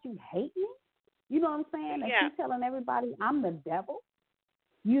how much you hate me?" You know what I'm saying? And she's telling everybody I'm the devil.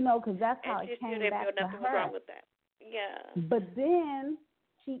 Because that's how it came back to her. Wrong with that. Yeah. But then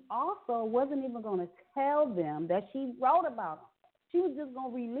she also wasn't even going to tell them that she wrote about them. She was just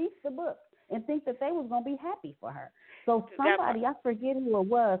going to release the book and think that they was going to be happy for her. So somebody, I forget who it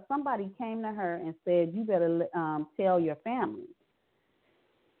was, somebody came to her and said, "You better tell your family."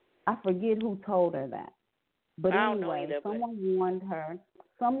 I forget who told her that. But anyway, someone warned her.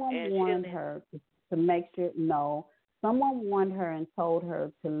 Someone warned her to make sure, someone warned her and told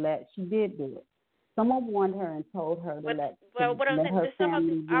her she did do it. Someone warned her and told her to let her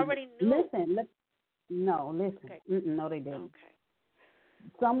family do it. Already knew. Listen. Okay. No, they didn't. Okay.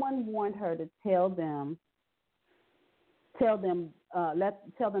 Someone warned her to tell them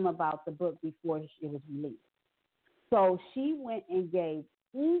about the book before it was released. So she went and gave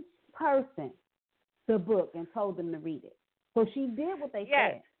each person the book and told them to read it. So she did what they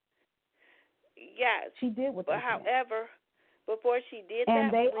said. Yes. She did what they said. But however, before she did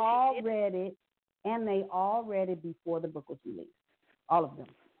and they all read it, and they all read it before the book was released. All of them.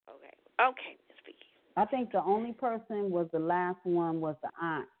 Okay, Ms. Vicky. I think the only person was the last one was the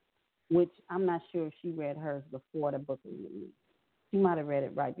aunt, which I'm not sure if she read hers before the book was released. She might have read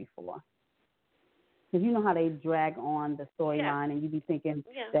it right before. Because you know how they drag on the storyline, and you be thinking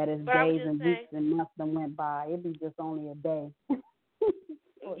that it's days and weeks and months that went by. It'd be just only a day.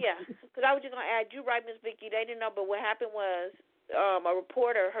 Yeah, because I was just going to add, you're right, Ms. Vicky, they didn't know, but what happened was a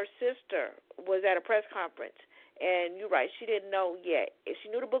reporter, her sister, was at a press conference, and you're right, she didn't know yet. If she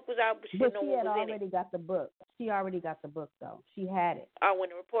knew the book was out, but she didn't know what was in it. But she had already got the book. She already got the book, though. She had it. Oh, when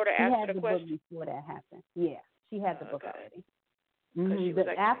the reporter asked her the question? She had the book before that happened. Yeah, she had the book already. Mm-hmm. But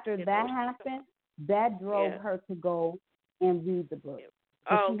after that happened, that drove her to go and read the book.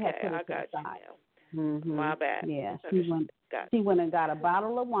 Oh, okay, I got you now. Mm-hmm. My bad. Yeah, she went and got a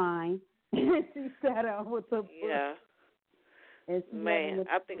bottle of wine, and she sat out with the book. Yeah. Man,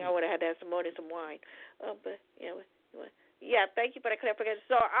 I think I would have had to have some more than some wine. But thank you for that clarification.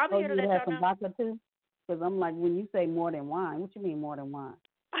 So I'm here to let y'all know. You had some vodka too? Because I'm like, when you say more than wine, what you mean more than wine?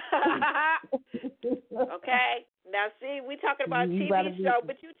 Okay. Now, see, we talking about You TV be, show,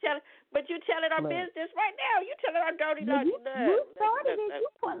 but you telling our look, business right now. You telling our dirty you, dirty. you started it. You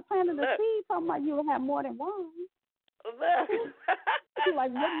planted the seed talking about you have more than one. Look.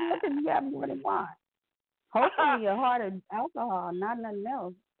 Like, what can you have more than one? Hopefully your heart is alcohol, not nothing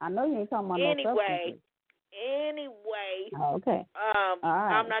else. I know you ain't talking about no substances. Anyway. Okay. All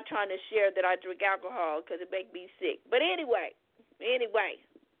right. I'm not trying to share that I drink alcohol because it makes me sick. But anyway.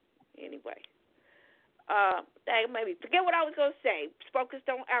 Maybe forget what I was gonna say. Focused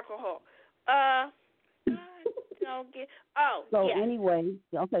on alcohol. Don't get. Oh. So yeah. anyway,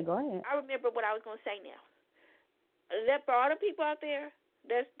 okay, go ahead. I remember what I was gonna say now. For all the people out there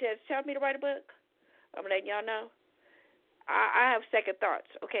that's telling me to write a book, I'm letting y'all know. I have second thoughts.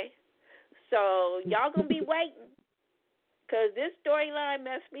 Okay. So y'all gonna be waiting, cause this storyline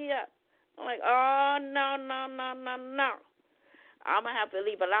messed me up. I'm like, oh no. I'm gonna have to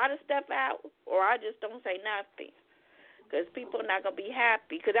leave a lot of stuff out, or I just don't say nothing, cause people are not gonna be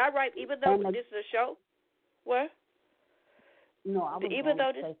happy. Cause I write, even though this is a show. What? No, I was going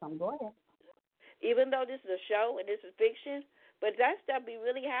to say something. Go ahead. Even though this is a show and this is fiction, but that stuff be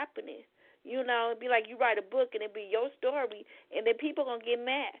really happening. You know, it'd be like you write a book and it'd be your story, and then people gonna get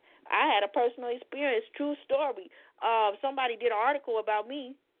mad. I had a personal experience, true story. Somebody did an article about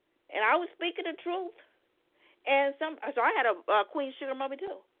me, and I was speaking the truth. And so I had a Queen Sugar moment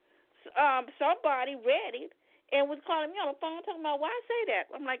too. Somebody read it and was calling me on the phone talking about why I say that.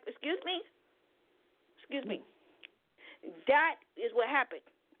 I'm like, excuse me. That is what happened.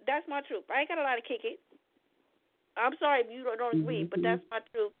 That's my truth. I ain't got a lot to kick it. I'm sorry if you don't agree, but that's my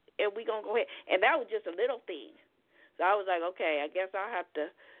truth. And we going to go ahead. And that was just a little thing. So I was like, okay, I guess I'll have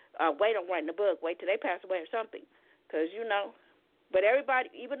to wait on writing the book, wait till they pass away or something. Because, but everybody,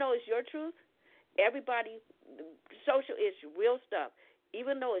 even though it's your truth, everybody, social issue, real stuff,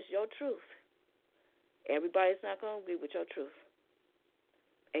 even though it's your truth, everybody's not going to agree with your truth.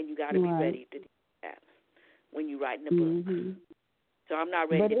 And you got to be ready to do that when you're writing the book. So I'm not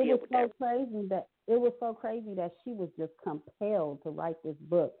ready to deal with that. It was so crazy that she was just compelled to write this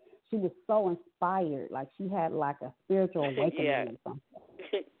book. She was so inspired, like she had like a spiritual awakening or something.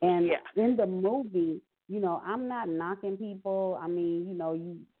 And in the movie, I'm not knocking people. I mean,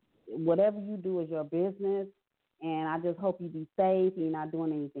 whatever you do is your business, and I just hope you be safe and you're not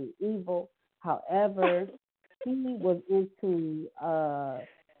doing anything evil. However, she was into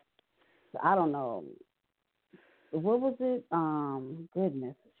I don't know, what was it?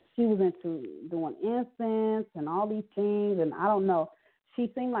 Goodness. She was into doing incense and all these things, and I don't know. She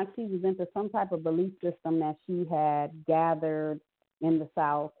seemed like she was into some type of belief system that she had gathered in the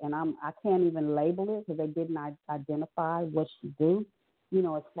South, and I can't even label it because they didn't identify what she do,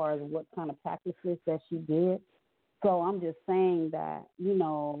 as far as what kind of practices that she did. So I'm just saying that, it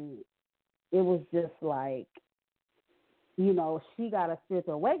was just like, she got a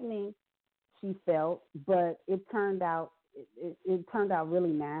spiritual awakening, she felt, but it turned out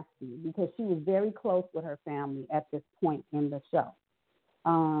really nasty because she was very close with her family at this point in the show.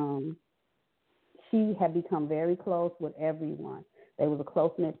 She had become very close with everyone. They was a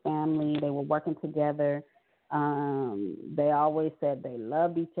close-knit family. They were working together. They always said they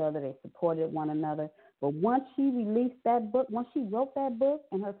loved each other. They supported one another. But once she released that book, once she wrote that book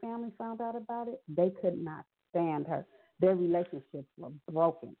and her family found out about it, they could not stand her. Their relationships were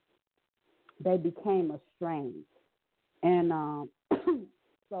broken. They became estranged. And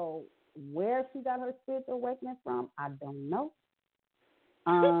so where she got her spiritual awakening from, I don't know.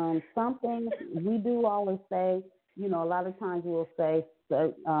 Some things we do always say, a lot of times we'll say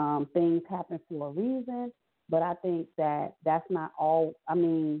things happen for a reason, but I think that that's not all. I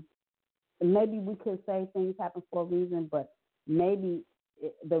mean, maybe we could say things happen for a reason, but maybe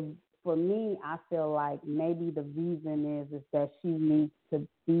for me, I feel like maybe the reason is that she needs to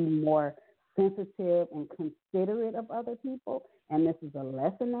be more sensitive and considerate of other people, and this is a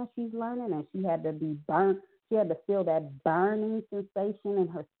lesson that she's learning, and she had to be burnt. She had to feel that burning sensation in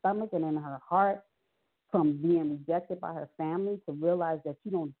her stomach and in her heart from being rejected by her family to realize that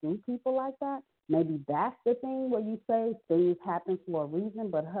you don't do people like that. Maybe that's the thing where you say things happen for a reason,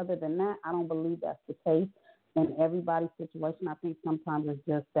 but other than that, I don't believe that's the case in everybody's situation. I think sometimes it's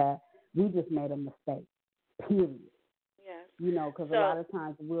just that we just made a mistake, period. Because a lot of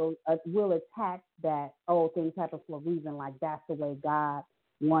times we'll attack that, things happen for a reason, like that's the way God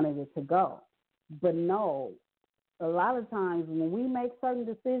wanted it to go. But no, a lot of times when we make certain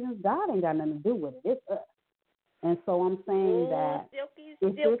decisions, God ain't got nothing to do with it. It's us. And so I'm saying that if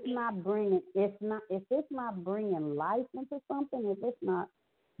it's not bringing life into something, if it's not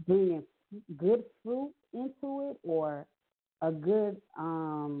bringing good fruit into it or a good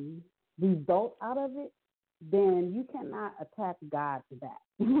result out of it, then you cannot attack God for that.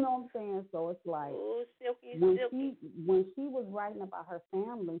 You know what I'm saying? So it's like when she was writing about her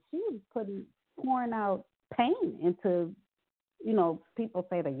family, she was pouring out pain into, people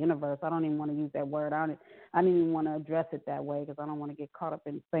say the universe. I don't even want to use that word. I didn't even want to address it that way because I don't want to get caught up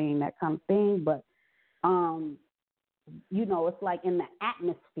in saying that kind of thing. But, it's like in the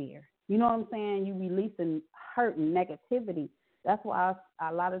atmosphere. You know what I'm saying? You releasing hurt and negativity. That's why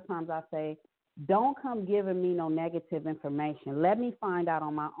a lot of times I say, don't come giving me no negative information. Let me find out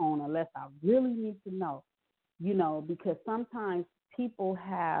on my own unless I really need to know, because sometimes people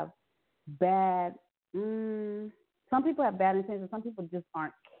have some people have bad intentions. Some people just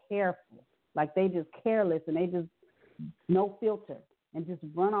aren't careful. Like they just careless and they just no filter and just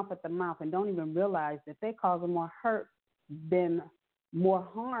run off at the mouth and don't even realize that they're causing more harm than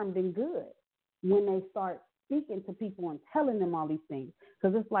good when they start speaking to people and telling them all these things.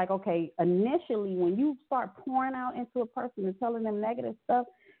 Because it's like, okay, initially when you start pouring out into a person and telling them negative stuff,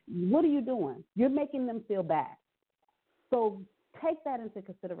 what are you doing? You're making them feel bad. So take that into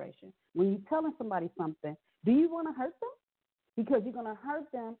consideration. When you're telling somebody something, do you want to hurt them? Because you're going to hurt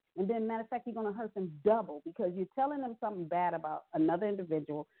them, and then, matter of fact, you're going to hurt them double because you're telling them something bad about another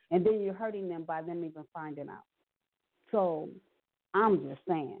individual, and then you're hurting them by them even finding out. So I'm just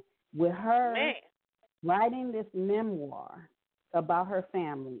saying, with her writing this memoir about her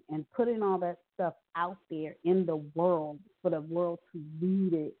family and putting all that stuff out there in the world for the world to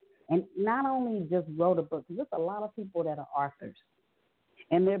read it, and not only just wrote a book, because there's a lot of people that are authors,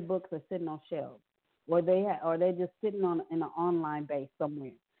 and their books are sitting on shelves, or they're just sitting in an online base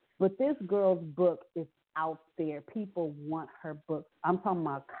somewhere. But this girl's book is out there. People want her books. I'm talking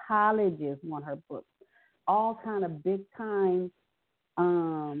about colleges want her books. All kind of big time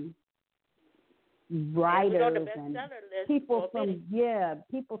writers and people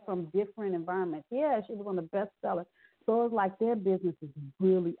from different environments. Yeah, she was on the bestseller. So it's like their business is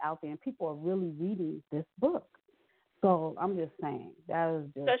really out there, and people are really reading this book. So I'm just saying that was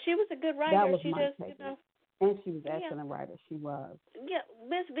just. So she was a good writer. That was she my just, take. And she was an excellent writer. She was. Yeah,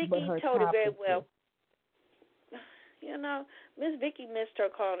 Miss Vicky told it very well. Miss Vicky missed her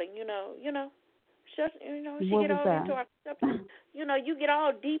calling. She what get all that? into our subject. You get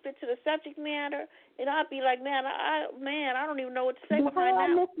all deep into the subject matter, and I'll be like, I don't even know what to say behind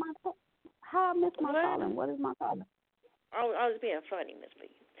now. How I missed my calling? What is my calling? I was being funny, Miss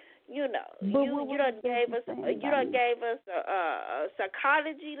Vicky. You done gave us a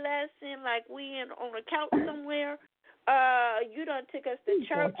psychology lesson like we on a couch somewhere. You done took us to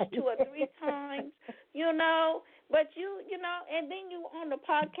church 2 or 3 times, but and then you on the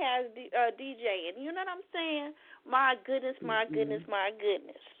podcast DJ, and you know what I'm saying? My goodness.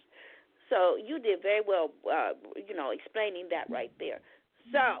 So you did very well, explaining that right there.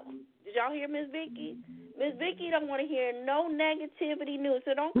 So, did y'all hear Miss Vicky? Miss Vicky don't want to hear no negativity news,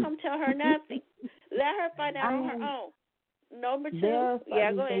 so don't come tell her nothing. Let her find out on her own. Number 2, go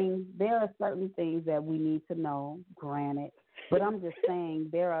ahead. There are certain things that we need to know, granted, but I'm just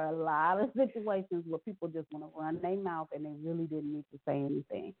saying there are a lot of situations where people just want to run their mouth and they really didn't need to say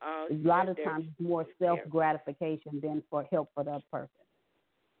anything. A lot of times it's more self-gratification than for help for the other person.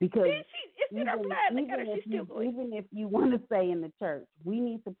 Because even if you want to say in the church, we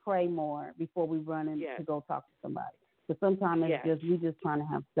need to pray more before we run in to go talk to somebody. Because sometimes we just trying to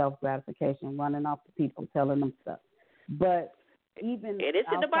have self-gratification, running off to people, telling them stuff. But even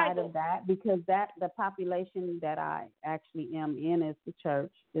outside of that, because the population that I actually am in is the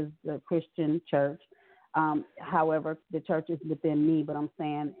church, is the Christian church. However, the church is within me, but I'm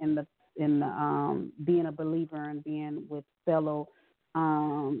saying in the being a believer and being with fellow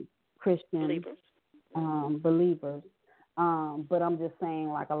Christian believers. But I'm just saying,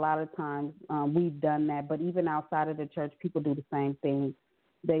 like, a lot of times we've done that. But even outside of the church, people do the same thing.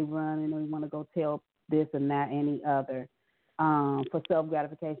 They run and they want to go tell this and that, any other, for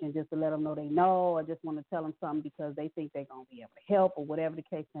self-gratification, just to let them know they know, or just want to tell them something because they think they're going to be able to help, or whatever the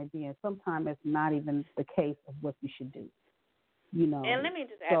case may be. And sometimes it's not even the case of what you should do. And let me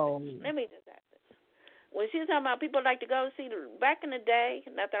just ask this. When she was talking about people like to go see, back in the day,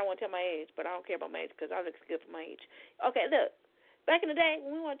 not that I want to tell my age, but I don't care about my age because I look good for my age. Okay, look, back in the day,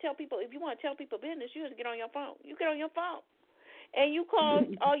 when we want to tell people, if you want to tell people business, you just get on your phone. You get on your phone, and you call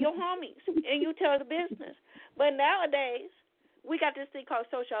all your homies, and you tell the business. But nowadays, we got this thing called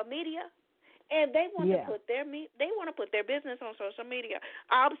social media, and they want to put their business on social media.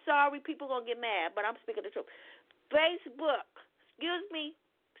 I'm sorry, people gonna get mad, but I'm speaking the truth. Facebook,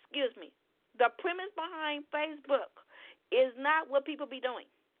 excuse me. The premise behind Facebook is not what people be doing.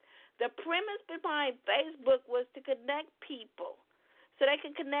 The premise behind Facebook was to connect people so they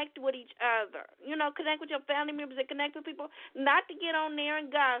can connect with each other. Connect with your family members and connect with people. Not to get on there and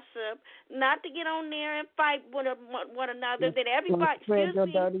gossip, not to get on there and fight one another. Then everybody, spread your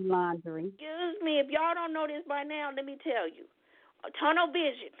dirty laundry. Excuse me, if y'all don't know this by now, let me tell you. Tunnel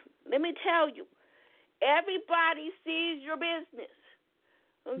vision. Let me tell you. Everybody sees your business.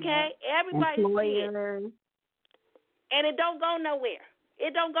 Okay? Yeah. Everybody sees it. Employers. And it don't go nowhere.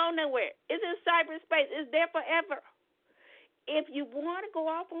 It don't go nowhere. It's in cyberspace. It's there forever. If you want to go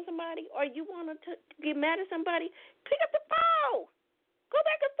off on somebody or you want to get mad at somebody, pick up the phone. Go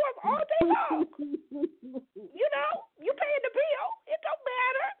back and forth all day long. You paying the bill. It don't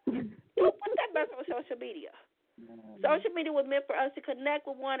matter. Don't put that mess on social media. Social media was meant for us to connect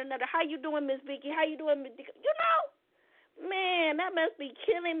with one another. How you doing, Miss Vicky? How you doing, Miss Dick? Man, that must be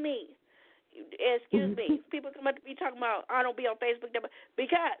killing me. Excuse me. People come up to me talking about, I don't be on Facebook.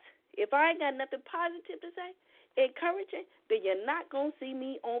 Because if I ain't got nothing positive to say, encouraging, then you're not going to see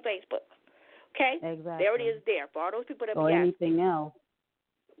me on Facebook. Okay? Exactly. There it is there for all those people that or be anything else.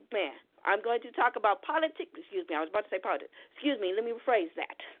 Man, I'm going to talk about politics. Excuse me, I was about to say politics. Excuse me, let me rephrase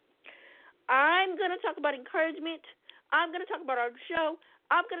that. I'm going to talk about encouragement. I'm going to talk about our show.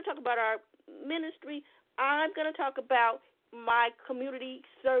 I'm going to talk about our ministry. I'm going to talk about my community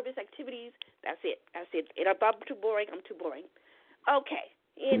service activities. That's it. And if I'm too boring, I'm too boring. Okay,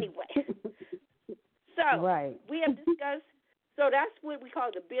 anyway. So right. We have discussed, so that's what we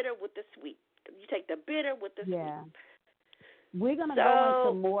call the bitter with the sweet. You take the bitter with the sweet. We're going to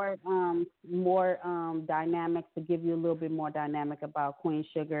go into more dynamics to give you a little bit more dynamic about Queen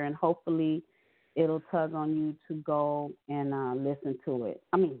Sugar, and hopefully it'll tug on you to go and listen to it.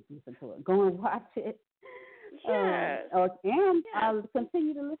 Go and watch it. Yes. And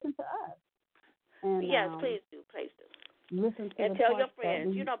continue to listen to us. And, yes, please do. Listen to and tell your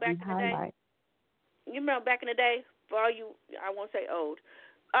friends. Back in the day. Back in the day, for all you, I won't say old.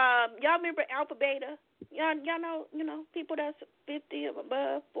 Y'all remember Alpha Beta? Y'all know, people that's 50 or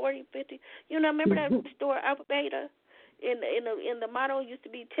above, 40, 50. Remember that store Alpha Beta? In the motto used to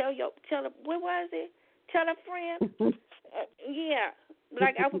be what was it? Tell a friend. Yeah,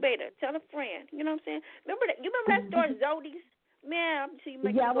 like Alpha Beta. Tell a friend. You know what I'm saying? Remember that? You remember that store Zodi's? Man,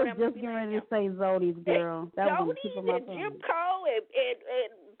 I was just getting ready to say Zodi's, girl. That was Zodi's and Jim Cole and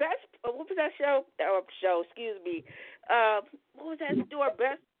Best. What was that show? Excuse me. What was that store?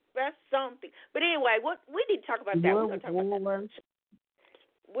 Best something. But anyway, we need to talk about that. Woolworths.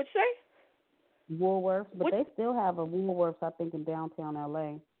 What'd you say? Woolworths, but they still have a Woolworths, I think, in downtown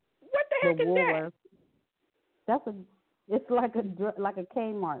LA. What the heck is Woolworths. It's like a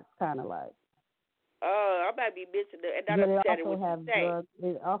Kmart, kind of like. Oh, I might be missing it. But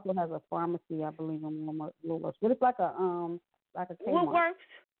it also has a pharmacy, I believe, in Woolworths. But it's like a Kmart. Woolworths?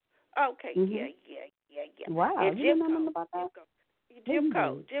 Okay, mm-hmm. Yeah. Wow, and you know nothing about that? Jim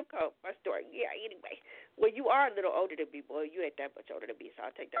Cole, my story. Yeah, anyway. Well, you are a little older than me, boy. You ain't that much older than me, so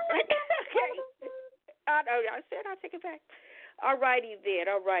I'll take that back. Okay. I know, I said I'll take it back. All righty then.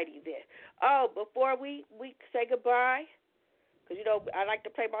 Oh, before we say goodbye, because, I like to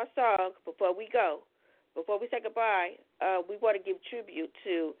play my song before we go. Before we say goodbye, we want to give tribute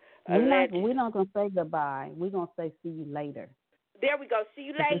to a legend. We're not going to say goodbye. We're going to say see you later. There we go. See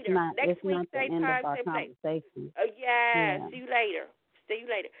you later. Next week, same time, same place. Yeah. See you later.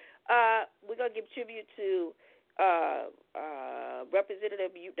 We're going to give tribute to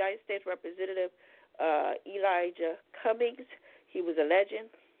United States Representative Elijah Cummings. He was a legend.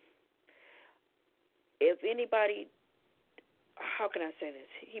 If anybody, how can I say this?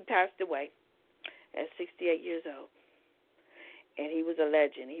 He passed away at 68 years old. And he was a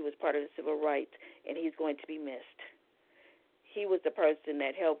legend. He was part of the civil rights, and he's going to be missed. He was the person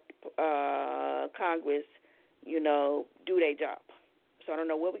that helped Congress, do their job. So I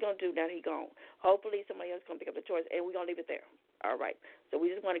don't know what we're going to do now that he's gone. Hopefully somebody else is going to pick up the torch, and we're going to leave it there. All right. So we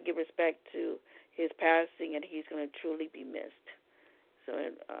just want to give respect to his passing, and he's going to truly be missed. So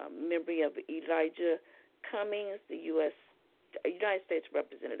in memory of Elijah Cummings, the United States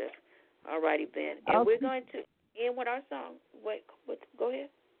Representative. All righty, then. And we're going to end with our song. Go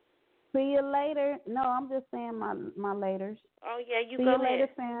ahead. See you later. No, I'm just saying my laters. Oh, yeah, you go ahead. See you later,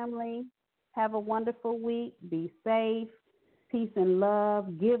 family. Have a wonderful week. Be safe. Peace and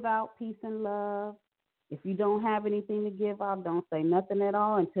love. Give out peace and love. If you don't have anything to give out, don't say nothing at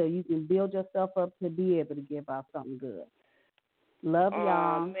all until you can build yourself up to be able to give out something good. Love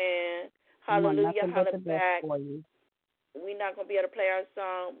y'all. Oh, man. Hallelujah. Holla back. For you. We're not going to be able to play our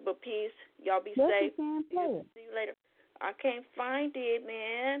song, but peace. Y'all be safe. You can play it. See you later. I can't find it,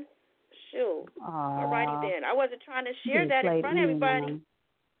 man. Shoot. All righty then. I wasn't trying to share that in front of everybody. Anyone.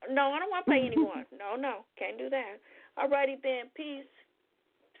 No, I don't want to play anyone. No, can't do that. All righty then. Peace.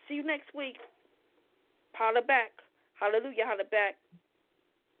 See you next week. Holla back. Hallelujah. Holla back.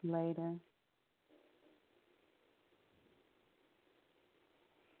 Later.